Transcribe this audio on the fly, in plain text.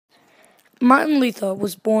Martin Luther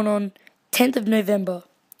was born on 10th of November,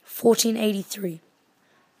 1483.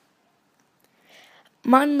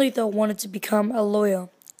 Martin Luther wanted to become a lawyer,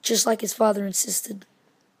 just like his father insisted.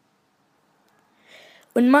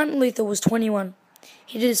 When Martin Luther was 21,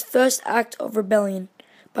 he did his first act of rebellion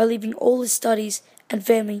by leaving all his studies and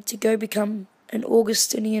family to go become an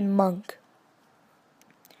Augustinian monk.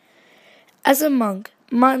 As a monk,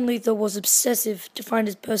 Martin Luther was obsessive to find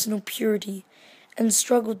his personal purity and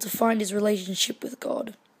struggled to find his relationship with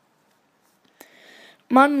God.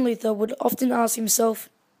 Martin Luther would often ask himself,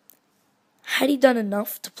 had he done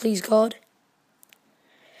enough to please God?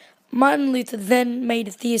 Martin Luther then made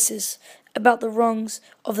a thesis about the wrongs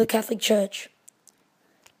of the Catholic Church,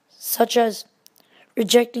 such as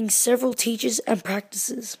rejecting several teachers and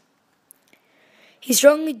practices. He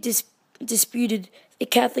strongly disputed the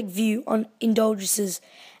Catholic view on indulgences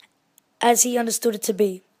as he understood it to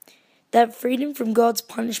be, that freedom from God's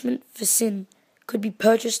punishment for sin could be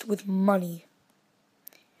purchased with money.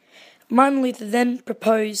 Martin Luther then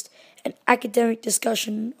proposed an academic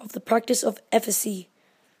discussion of the practice of efficacy.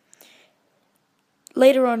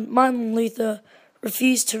 Later on, Martin Luther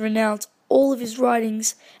refused to renounce all of his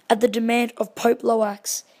writings at the demand of Pope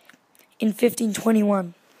Loax in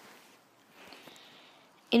 1521.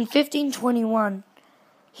 In 1521,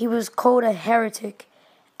 he was called a heretic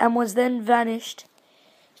and was then banished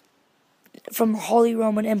from the Holy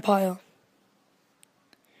Roman Empire.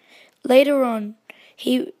 Later on,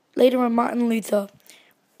 Martin Luther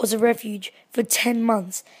was a refuge for 10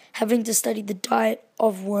 months, having to study the diet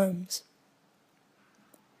of worms.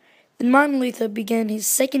 Then Martin Luther began his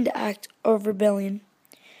second act of rebellion,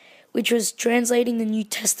 which was translating the New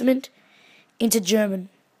Testament into German,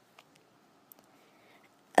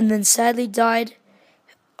 and then sadly died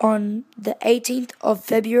on the 18th of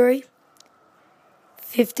February,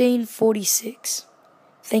 1546.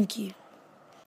 Thank you.